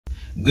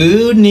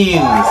Good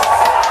news.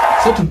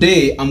 So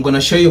today I'm gonna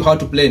show you how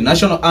to play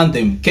national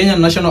anthem, Kenyan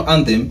national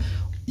anthem,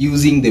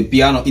 using the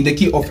piano in the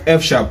key of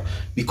F sharp,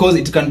 because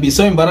it can be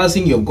so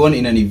embarrassing. You've gone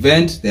in an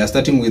event, they are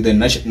starting with the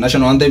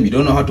national anthem, you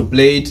don't know how to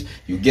play it,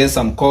 you guess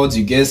some chords,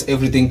 you guess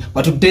everything.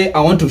 But today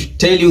I want to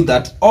tell you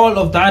that all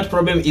of that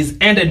problem is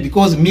ended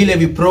because me,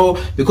 Levi Pro,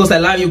 because I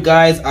love you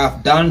guys,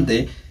 I've done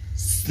the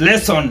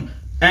lesson.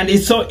 And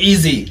it's so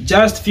easy,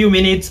 just few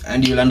minutes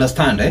and you'll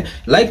understand.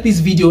 Like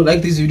this video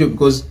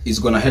because it's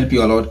gonna help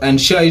you a lot,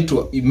 and share it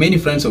to many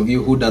friends of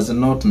you who does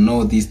not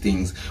know these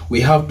things. We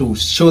have to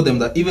show them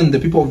that even the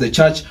people of the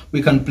church,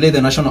 we can play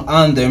the national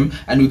anthem,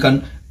 and we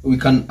can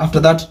after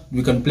that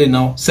we can play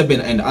now Seben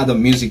and other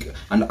music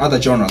and other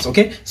genres.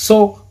 Okay,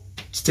 so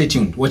stay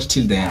tuned, watch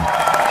till the end.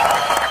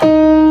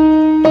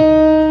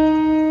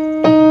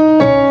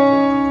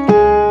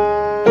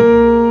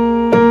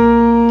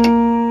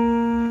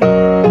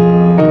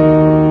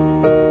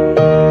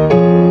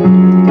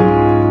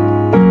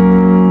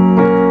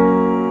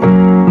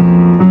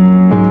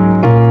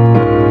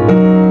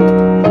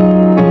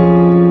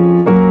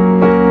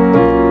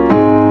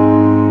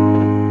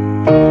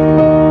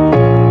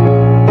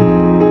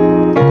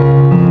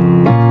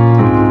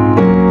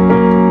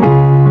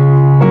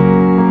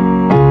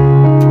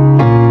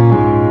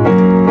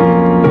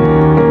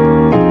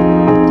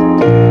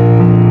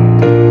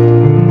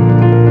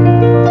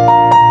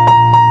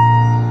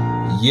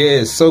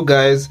 Yes, so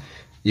guys,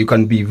 you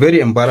can be very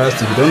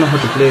embarrassed if you don't know how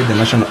to play the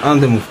national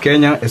anthem of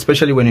Kenya,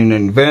 especially when in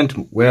an event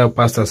where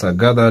pastors are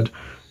gathered,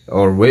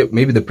 or where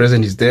maybe the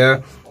president is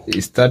there,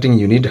 is starting,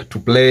 you need to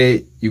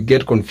play, you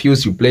get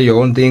confused, you play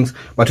your own things.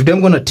 But today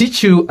I'm going to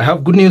teach you, I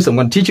have good news, I'm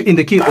going to teach you in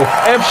the key of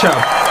F sharp.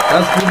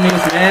 That's good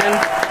news,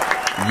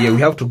 man. Yeah, we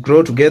have to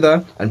grow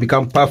together and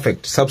become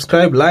perfect.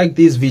 Subscribe, like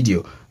this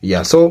video.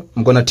 Yeah, so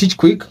I'm going to teach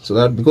quick, so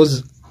that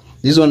because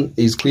this one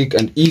is quick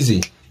and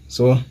easy.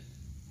 So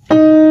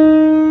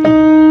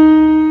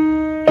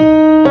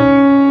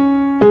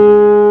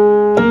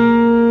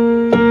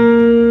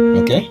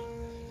okay,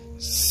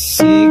 6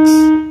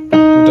 2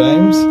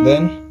 times,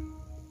 then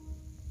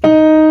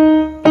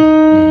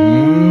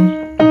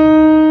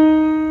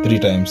 3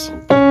 times,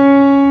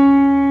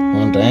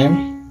 1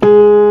 time,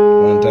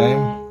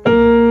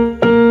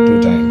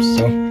 2 times.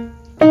 So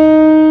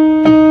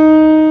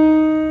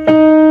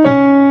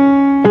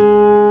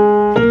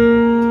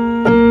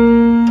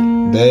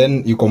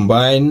then you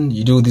combine,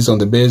 you do this on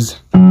the bass,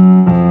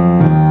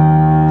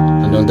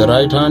 and on the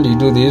right hand you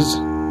do this.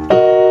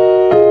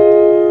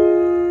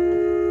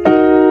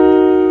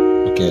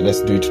 Okay,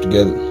 let's do it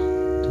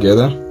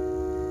together.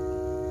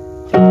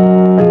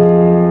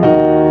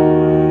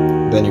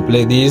 Then you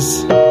play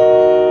this,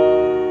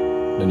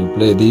 then you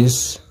play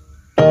this.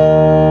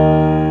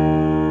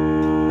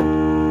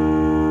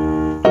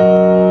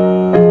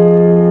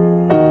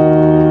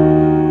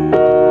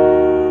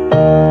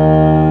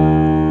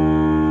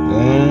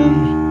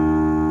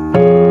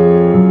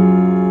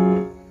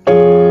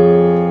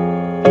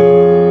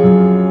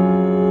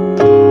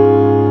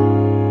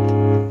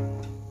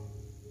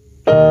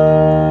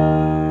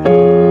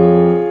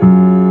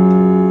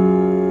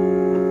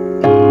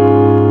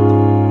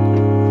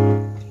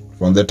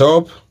 From the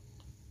top,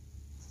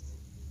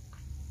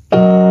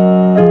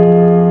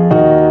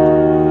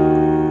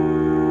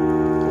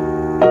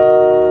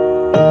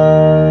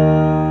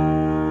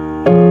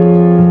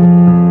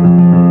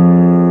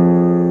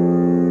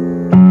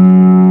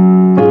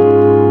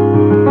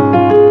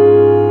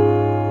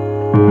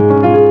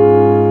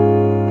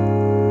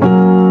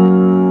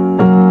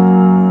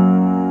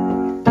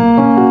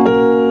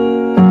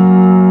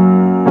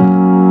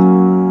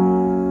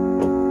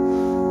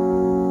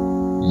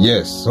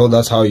 yes, so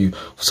that's how you,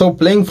 so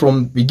playing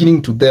from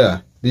beginning to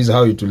there, this is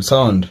how it will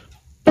sound.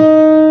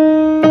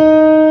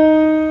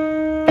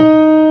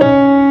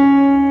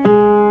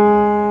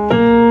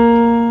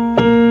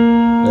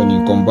 Then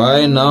you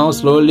combine now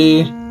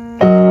slowly.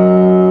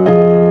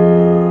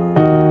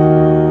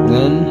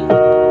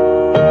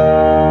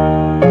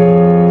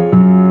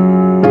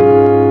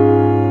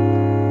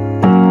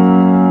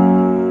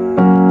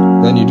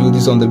 Then you do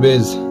this on the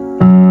bass.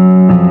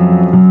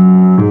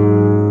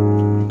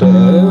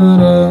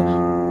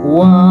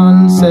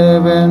 1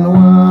 7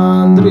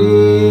 1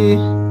 3,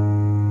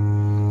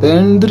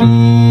 then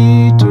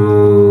 3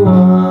 2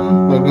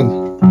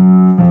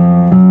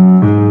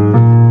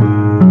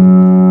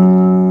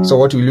 1. So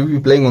what will you be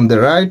playing on the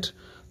right?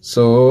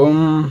 So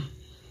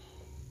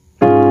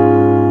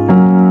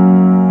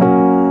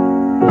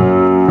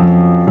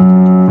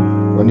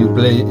when you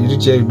play, you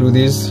do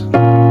this.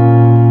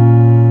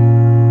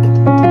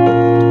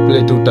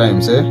 Play 2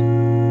 times,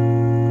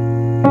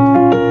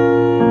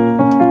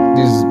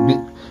 This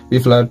B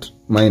flat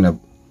minor.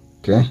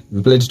 Okay,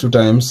 you play it 2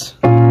 times.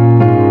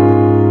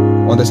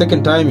 On the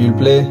second time you'll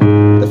play,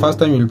 the first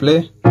time you'll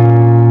play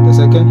the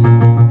second,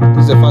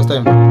 this is the first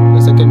time,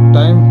 the second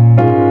time.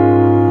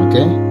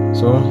 Okay,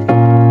 so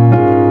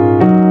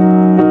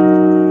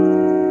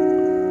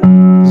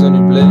this one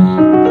you play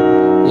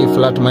E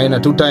flat minor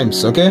 2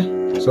 times. Okay,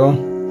 so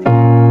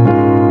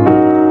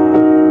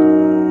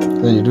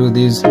then Then you do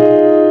this.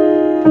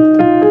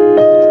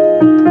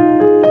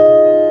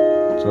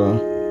 So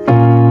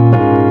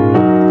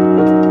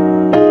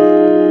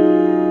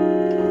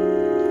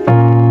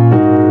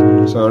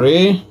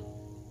sorry.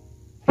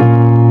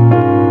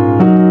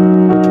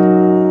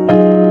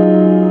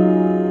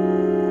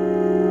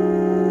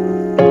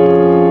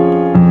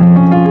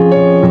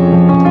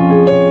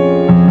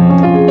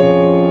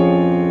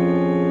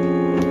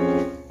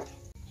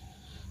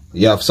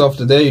 You have solved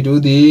there, you do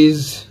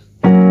these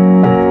 2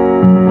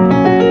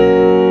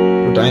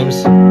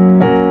 times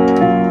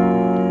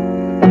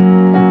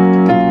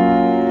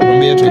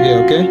from here to here,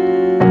 okay?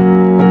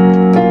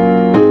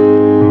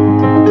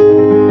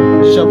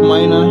 Sharp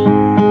minor,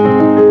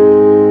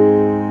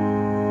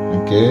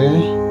 okay?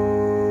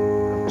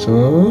 So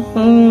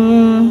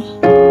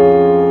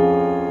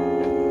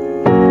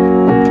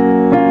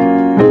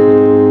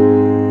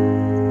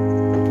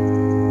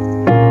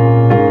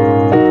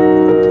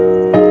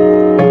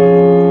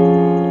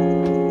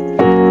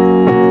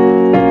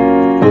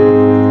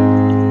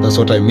that's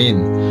what I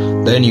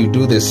mean. Then you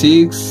do the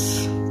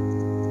 6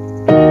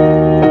 2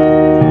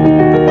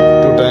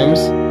 times.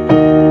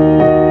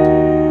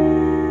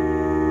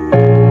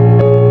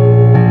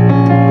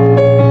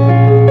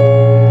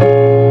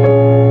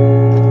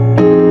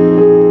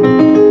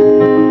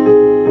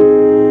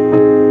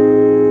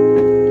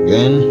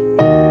 Again.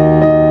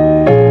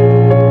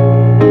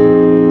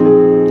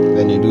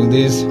 Then you do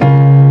this.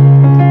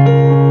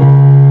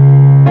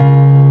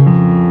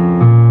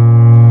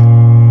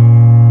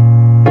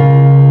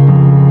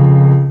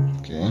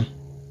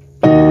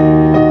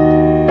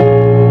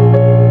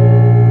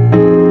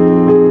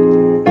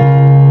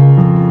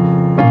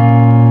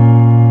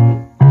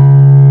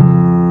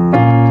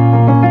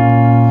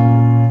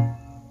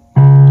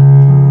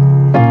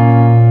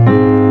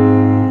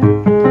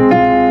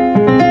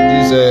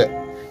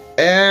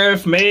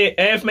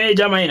 F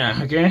major minor,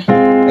 okay?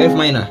 F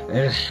minor,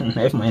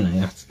 F minor,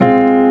 yes.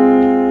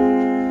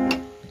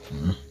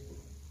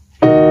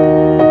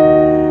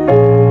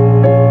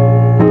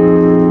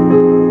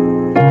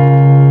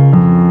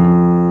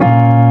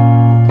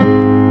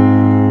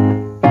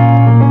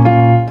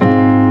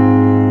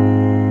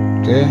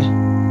 Okay.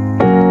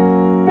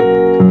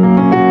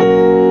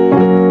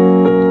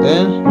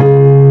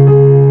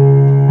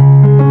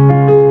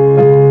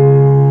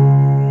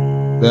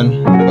 Then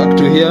back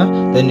to here.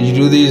 Then you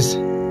do this.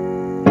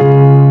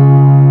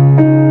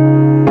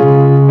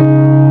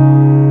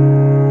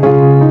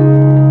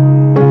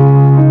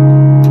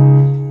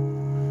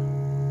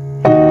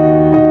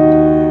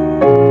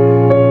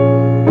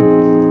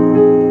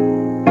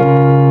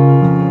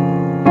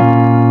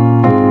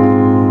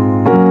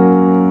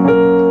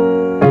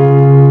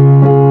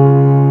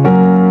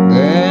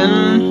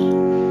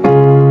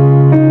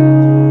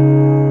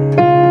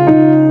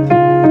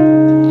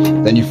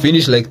 Then you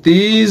finish like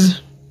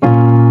this.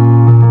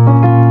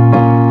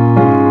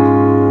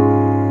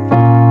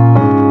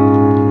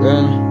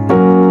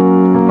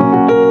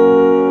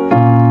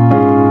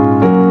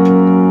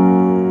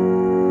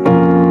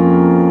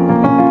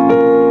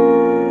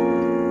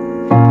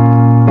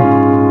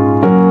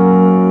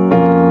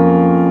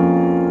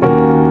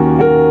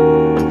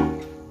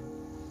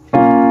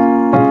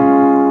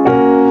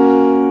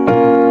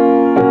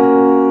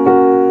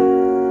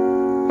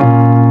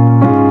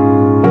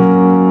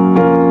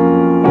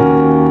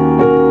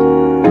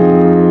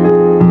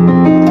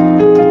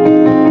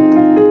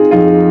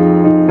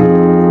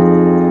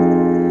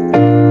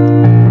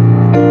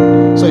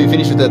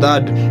 Finish with the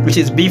third, which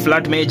is B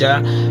flat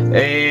major,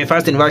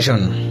 first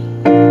inversion.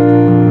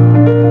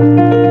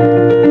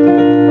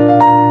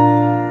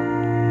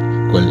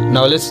 Cool.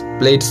 Now let's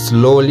play it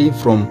slowly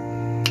from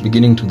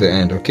beginning to the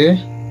end, okay?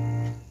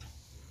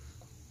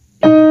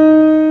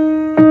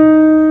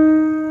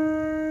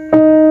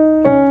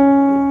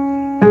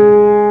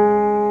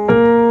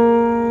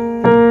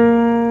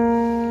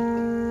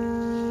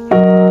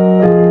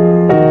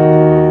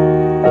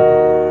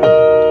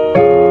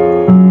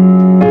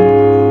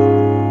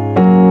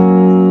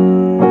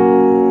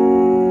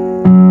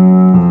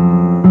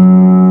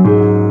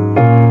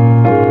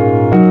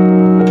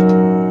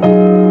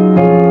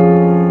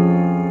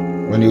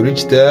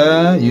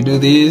 There, you do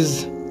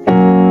this,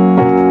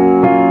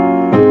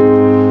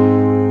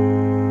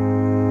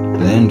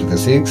 then to the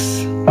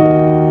 6,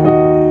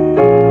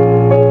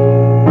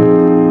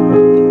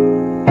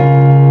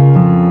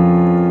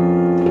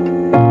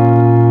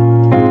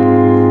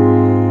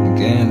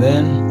 again,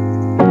 then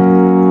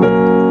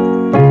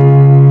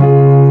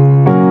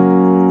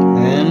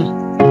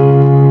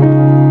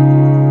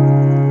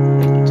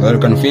so you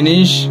can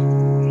finish.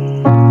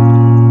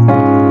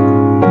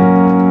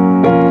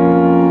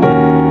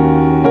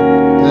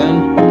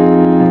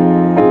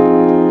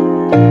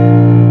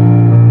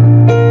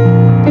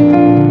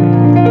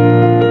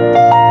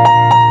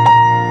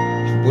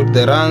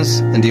 The runs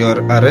and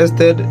you're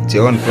arrested, it's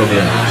your own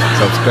problem.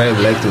 Subscribe,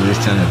 like to this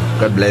channel.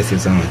 God bless you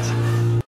so much.